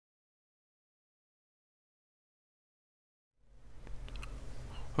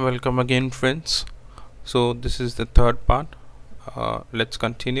Welcome again, friends. So this is the third part. Let's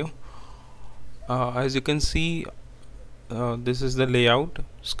continue. As you can see, this is the layout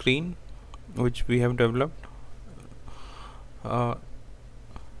screen which we have developed. uh,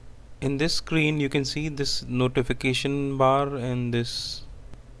 in this screen you can see this notification bar and this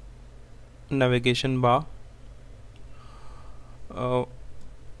navigation bar. uh,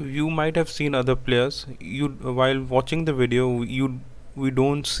 you might have seen other players, while watching the video, we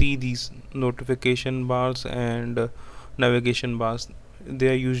don't see these notification bars and navigation bars. They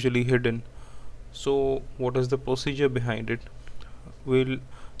are usually hidden. So what is the procedure behind it? We'll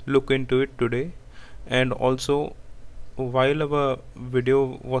look into it today. And also, while our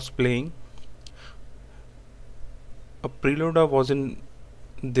video was playing, a preloader wasn't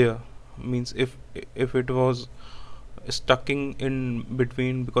there. Means if it was stuck in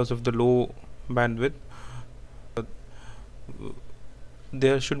between because of the low bandwidth,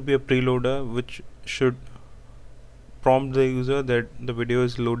 there should be a preloader which should prompt the user that the video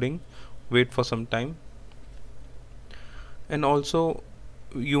is loading, wait for some time. And also,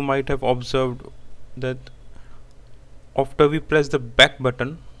 you might have observed that after we press the back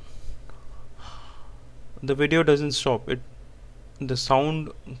button, the video doesn't stop. The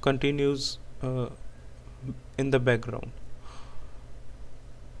sound continues in the background.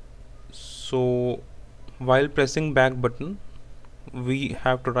 So while pressing back button, we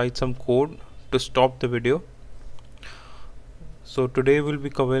have to write some code to stop the video. So today we'll be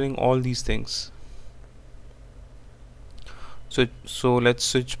covering all these things. So let's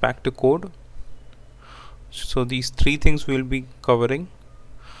switch back to code. So these three things we'll be covering: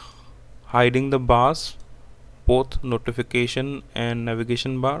 hiding the bars, both notification and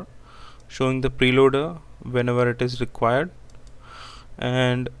navigation bar, showing the preloader whenever it is required,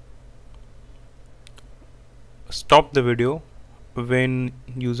 and stop the video when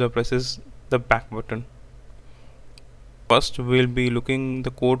user presses the back button. First we'll be looking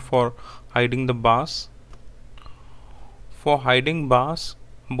the code for hiding the bars. For hiding bars,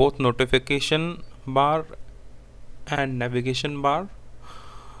 both notification bar and navigation bar,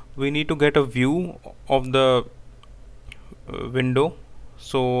 we need to get a view of the window.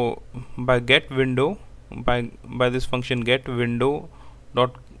 So by get window, by this function get window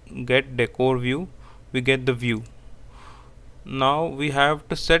dot get decor view, we get the view. Now we have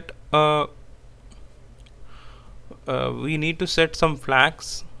to set we need to set some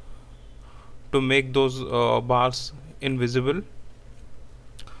flags to make those bars invisible.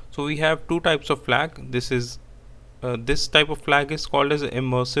 So we have two types of flag. This type of flag is called as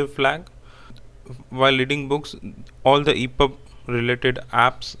immersive flag. While reading books, all the EPUB related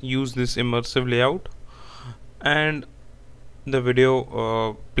apps use this immersive layout, and the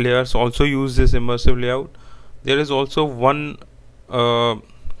video players also use this immersive layout. There is also one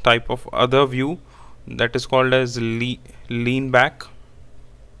type of other view that is called as lean back.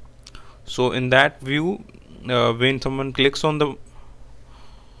 So in that view, when someone clicks on the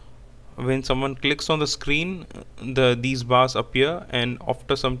screen, these bars appear, and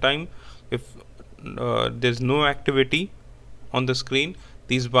after some time, if there's no activity on the screen,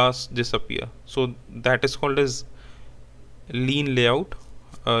 these bars disappear. So that is called as lean layout,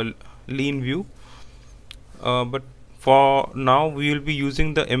 lean view. But for now we will be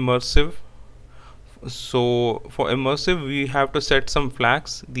using the immersive. So for immersive, we have to set some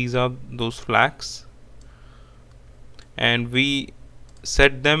flags. These are those flags, and we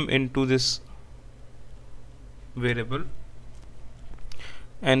set them into this variable.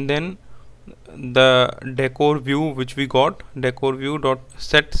 And then the decor view which we got, decor view dot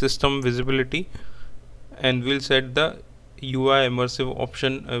set system visibility, and we'll set the UI immersive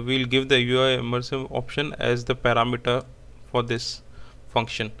option. We'll give the UI immersive option as the parameter for this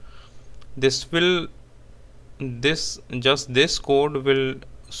function. This code will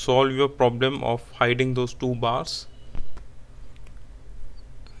solve your problem of hiding those two bars.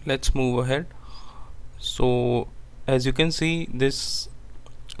 Let's move ahead. So as you can see, this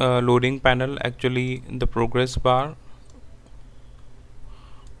loading panel, actually the progress bar,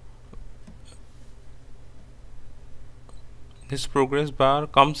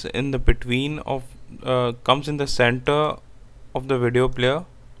 comes in the center of the video player.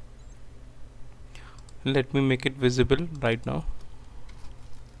 Let me make it visible right now.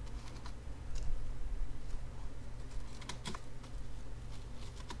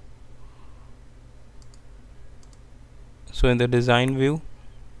 So in the design view,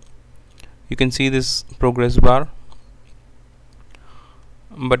 you can see this progress bar,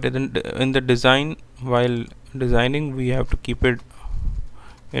 but in the design, while designing, we have to keep it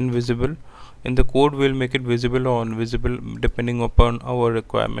invisible. In the code we'll make it visible or invisible depending upon our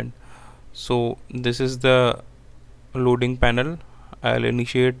requirement. So this is the loading panel. I'll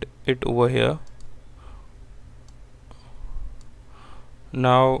initiate it over here.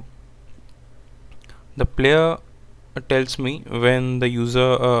 Now the player tells me when the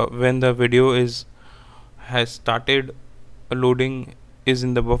user when the video has started loading, is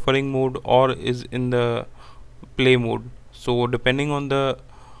in the buffering mode or is in the play mode. So depending on the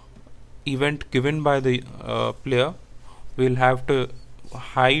event given by the player, we'll have to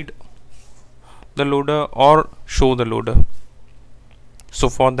hide the loader or show the loader. So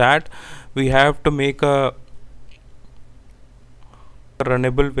for that we have to make a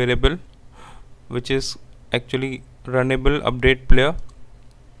runnable variable, which is actually runnable update player,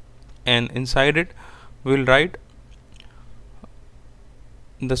 and inside it we'll write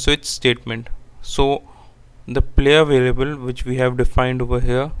the switch statement. So the player variable which we have defined over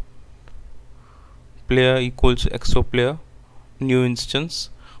here, player equals Exoplayer new instance,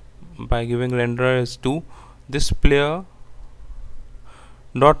 by giving renderer as 2, this player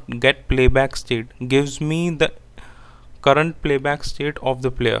dot get playback state gives me the current playback state of the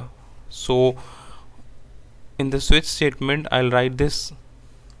player. So in the switch statement I'll write this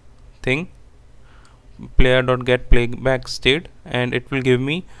thing, player dot get playback state, and it will give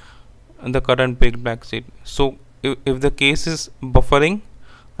me the current playback state. So if the case is buffering,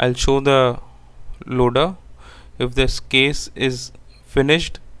 I'll show the loader. If this case is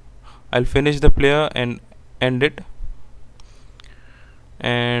finished, I'll finish the player and end it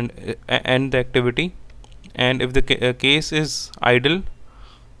and end the activity. And if the case is idle,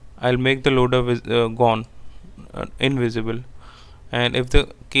 I'll make the loader gone, invisible. And if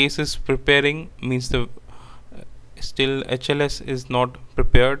the case is preparing, means the still HLS is not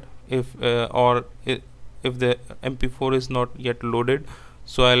prepared, if if the MP4 is not yet loaded,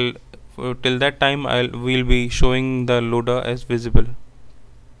 so I'll till that time we'll be showing the loader as visible.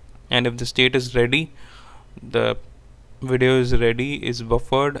 And if the state is ready, the video is ready, is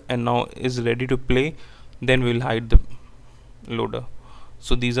buffered and now is ready to play, then we'll hide the loader.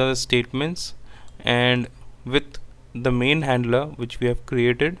 So these are the statements, and with the main handler which we have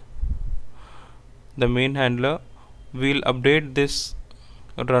created, the main handler, we'll update this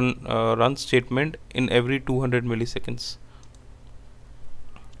run statement in every 200 milliseconds.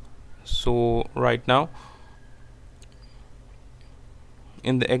 So right now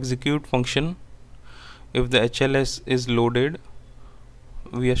in the execute function, if the HLS is loaded,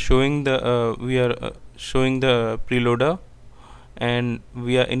 we are showing the showing the preloader, and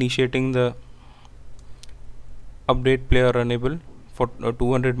we are initiating the update player runnable for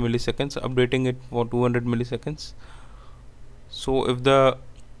 200 milliseconds, updating it for 200 milliseconds. So if the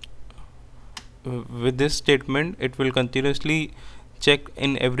with this statement, it will continuously check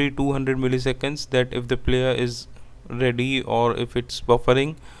in every 200 milliseconds that if the player is ready or if it's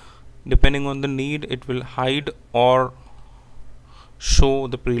buffering. Depending on the need, it will hide or show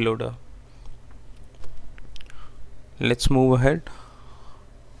the preloader. Let's move ahead.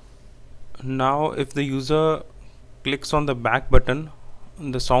 Now if the user clicks on the back button,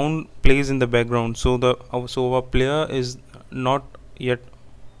 the sound plays in the background, so our player is not yet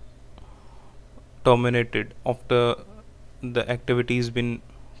terminated after the activity has been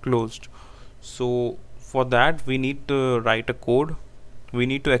closed. So for that we need to write a code. We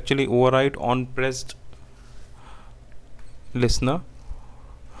need to actually override on pressed listener.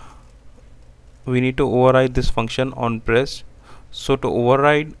 We need to override this function on pressed. So to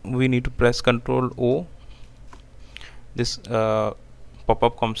override, we need to press Ctrl O. This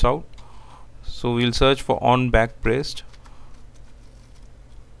pop-up comes out. So we'll search for on back pressed.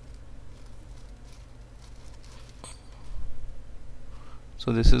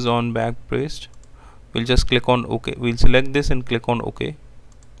 So this is on back pressed. We'll just click on OK. We'll select this and click on OK.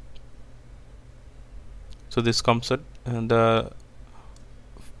 So this comes up and the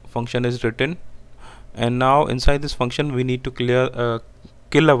function is written. And now inside this function we need to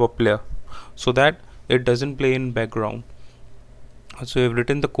kill our player so that it doesn't play in background. So we have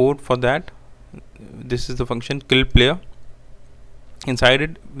written the code for that. This is the function kill player. Inside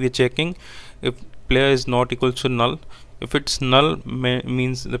it we are checking if player is not equal to null. If it's null,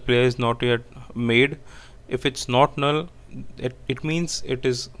 means the player is not yet made. If it's not null, it means it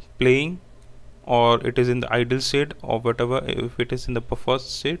is playing, or it is in the idle state, or whatever, if it is in the buffer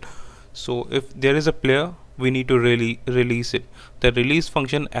state. So if there is a player, we need to release it. The release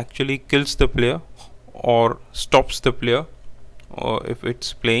function actually kills the player or stops the player, or if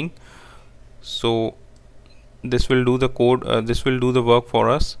it's playing. So this will do the code, this will do the work for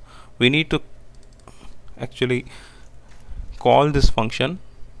us. We need to actually call this function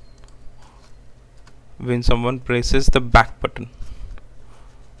when someone presses the back button.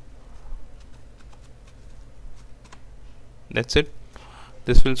 That's it.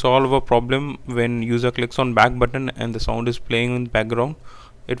 This will solve a problem when user clicks on back button and the sound is playing in the background.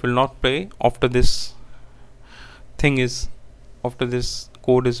 It will not play after this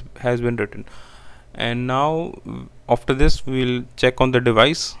code has been written. And now after this we'll check on the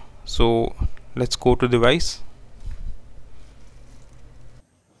device. So let's go to device.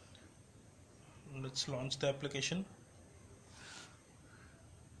 Let's launch the application.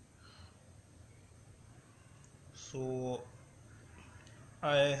 So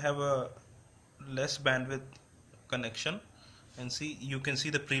I have a less bandwidth connection, and see, you can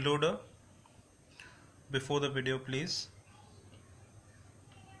see the preloader before the video plays.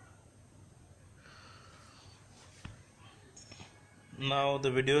 Now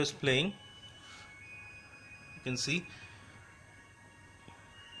the video is playing. You can see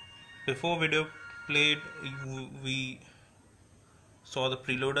before video played we saw the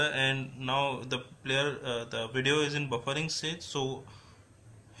preloader, and now the video is in buffering stage. So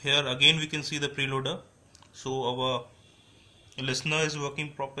here again we can see the preloader. So our listener is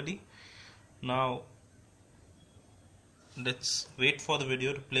working properly. Now let's wait for the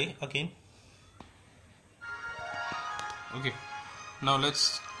video to play again. Okay, now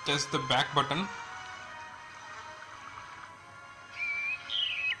let's test the back button.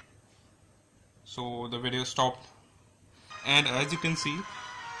 So the video stopped, and as you can see,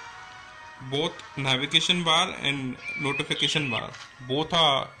 both navigation bar and notification bar both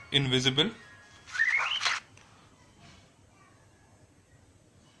are invisible,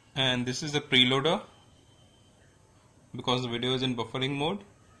 and this is the preloader because the video is in buffering mode.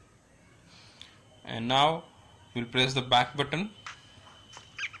 And now we'll press the back button.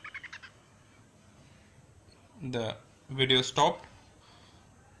 The video stopped.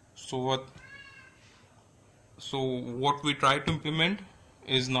 So what we try to implement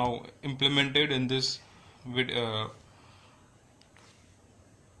is now implemented in this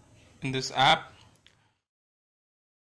app.